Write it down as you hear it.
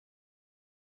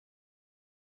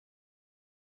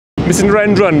Mr.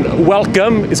 Narendran,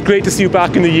 welcome. It's great to see you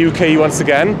back in the UK once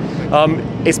again.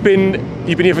 You've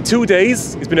been here for 2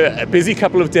 days. It's been a busy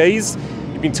couple of days.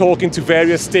 You've been talking to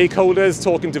various stakeholders,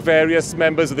 talking to various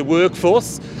members of the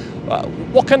workforce.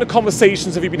 What kind of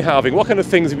conversations have you been having? What kind of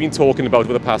things have you been talking about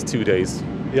over the past 2 days?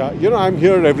 Yeah, I'm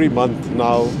here every month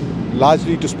now,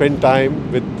 largely to spend time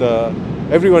with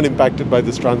everyone impacted by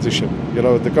this transition.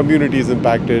 The community is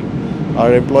impacted,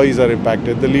 our employees are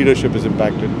impacted, the leadership is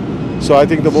impacted. So I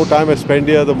think the more time I spend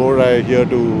here, the more I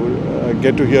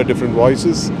get to hear different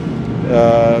voices.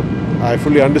 I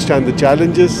fully understand the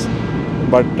challenges,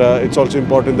 but it's also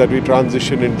important that we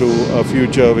transition into a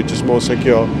future which is more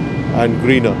secure and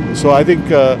greener. So I think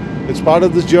it's part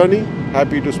of this journey.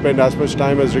 Happy to spend as much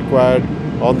time as required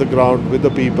on the ground with the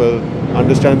people,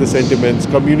 understand the sentiments,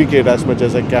 communicate as much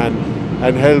as I can,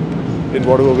 and help in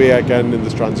whatever way I can in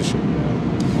this transition.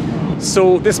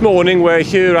 So this morning we're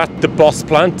here at the Boss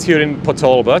plant here in Port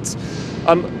Talbot.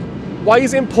 Why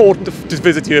is it important to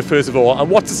visit here first of all, and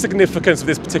what's the significance of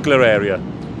this particular area?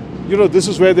 This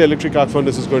is where the electric arc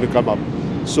furnace is going to come up.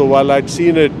 So while I'd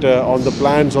seen it on the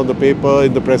plans, on the paper,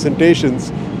 in the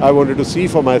presentations, I wanted to see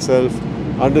for myself,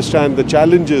 understand the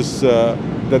challenges that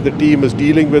the team is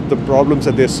dealing with, the problems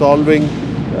that they're solving,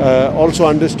 also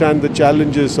understand the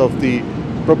challenges of the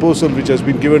proposal which has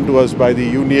been given to us by the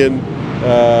union,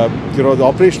 the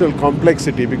operational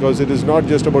complexity, because it is not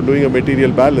just about doing a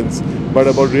material balance, but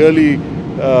about really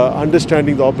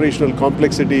understanding the operational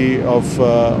complexity of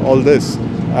all this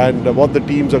and what the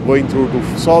teams are going through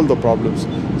to solve the problems.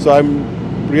 So I'm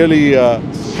really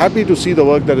happy to see the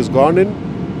work that has gone in.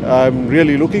 I'm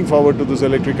really looking forward to this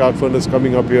electric arc furnace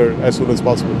coming up here as soon as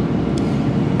possible.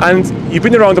 And you've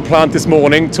been around the plant this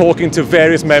morning talking to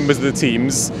various members of the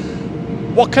teams.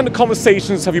 What kind of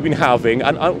conversations have you been having,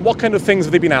 and what kind of things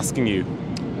have they been asking you?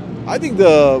 I think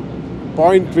the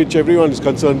point which everyone is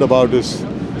concerned about is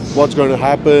what's going to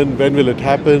happen, when will it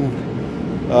happen,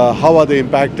 how are they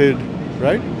impacted,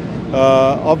 right?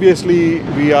 Obviously,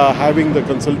 we are having the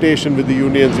consultation with the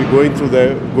unions. We're going through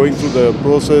the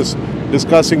process,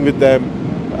 discussing with them,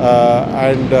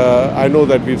 and I know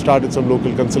that we've started some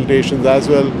local consultations as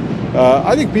well.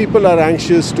 I think people are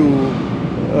anxious to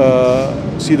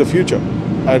see the future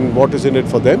and what is in it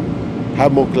for them,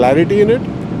 have more clarity in it,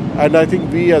 and I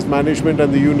think we as management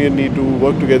and the union need to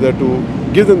work together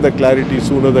to give them the clarity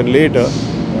sooner than later,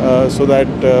 so that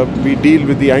we deal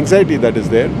with the anxiety that is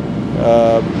there.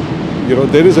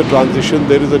 There is a transition,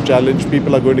 there is a challenge,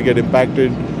 people are going to get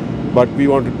impacted, but we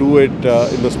want to do it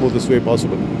in the smoothest way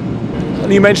possible.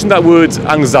 You mentioned that word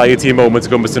anxiety a moment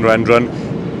ago, Mr. Narendran.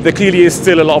 There clearly is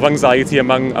still a lot of anxiety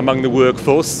among the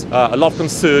workforce, a lot of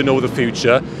concern over the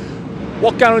future.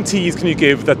 What guarantees can you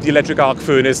give that the electric arc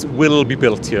furnace will be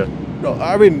built here? No,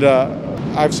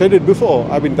 I've said it before.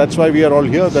 That's why we are all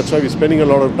here, that's why we're spending a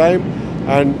lot of time,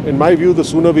 and in my view, the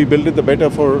sooner we build it, the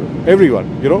better for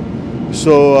everyone,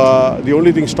 So the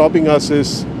only thing stopping us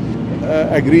is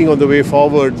agreeing on the way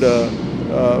forward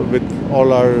with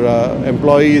all our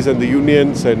employees and the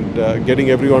unions and getting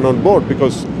everyone on board,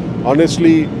 because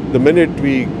honestly, the minute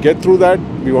we get through that,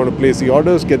 we want to place the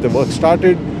orders, get the work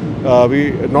started.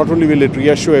 Not only will it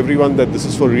reassure everyone that this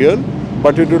is for real,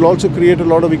 but it will also create a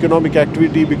lot of economic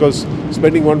activity, because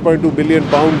spending £1.2 billion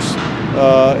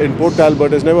in Port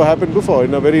Talbot has never happened before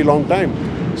in a very long time.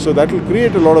 So that will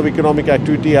create a lot of economic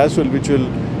activity as well, which will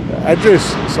address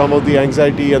some of the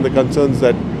anxiety and the concerns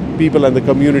that people and the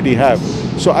community have.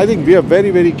 So I think we are very,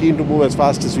 very keen to move as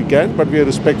fast as we can, but we are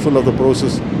respectful of the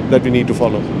process that we need to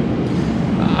follow.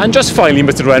 And just finally,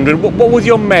 Mr. Narendran, what would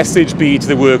your message be to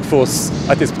the workforce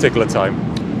at this particular time?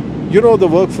 The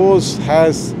workforce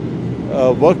has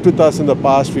worked with us in the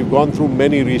past. We've gone through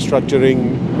many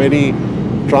restructuring, many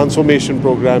transformation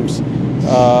programs.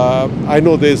 I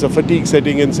know there's a fatigue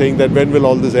setting in, saying that when will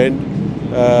all this end?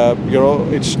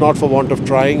 It's not for want of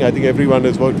trying. I think everyone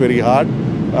has worked very hard.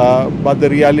 But the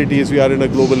reality is we are in a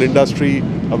global industry,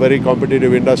 a very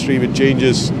competitive industry which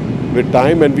changes with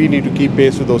time, and we need to keep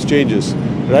pace with those changes,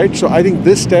 right? So I think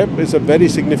this step is a very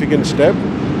significant step,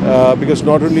 because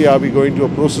not only are we going to a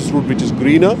process route which is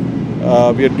greener,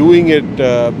 we are doing it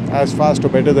as fast or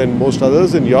better than most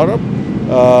others in Europe.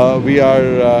 We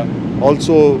are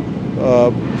also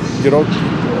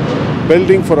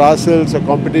building for ourselves a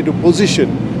competitive position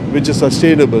which is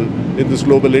sustainable in this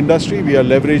global industry. We are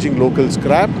leveraging local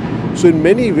scrap. So in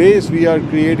many ways, we are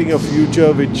creating a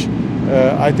future which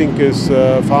I think is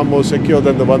far more secure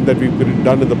than the one that we've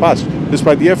done in the past,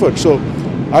 despite the effort. So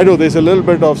I know there's a little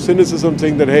bit of cynicism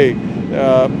saying that, hey,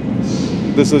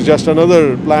 this is just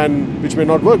another plan which may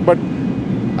not work, but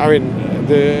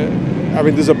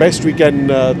this is the best we can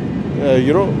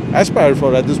aspire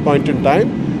for at this point in time.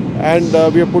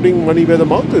 And we are putting money where the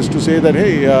mouth is to say that,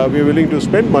 hey, we are willing to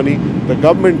spend money. The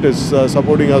government is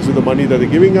supporting us with the money that they're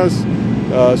giving us.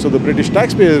 So the British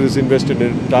taxpayer is invested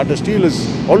in it. Tata Steel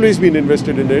has always been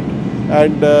invested in it.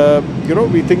 And,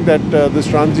 we think that this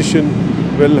transition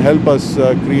will help us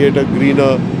create a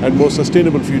greener and more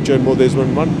sustainable future in more ways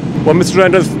than one. Well, Mr.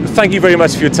 Narendran, thank you very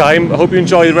much for your time. I hope you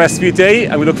enjoy the rest of your day,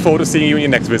 and we look forward to seeing you in your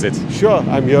next visit. Sure,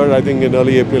 I'm here, I think, in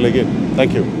early April again.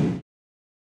 Thank you.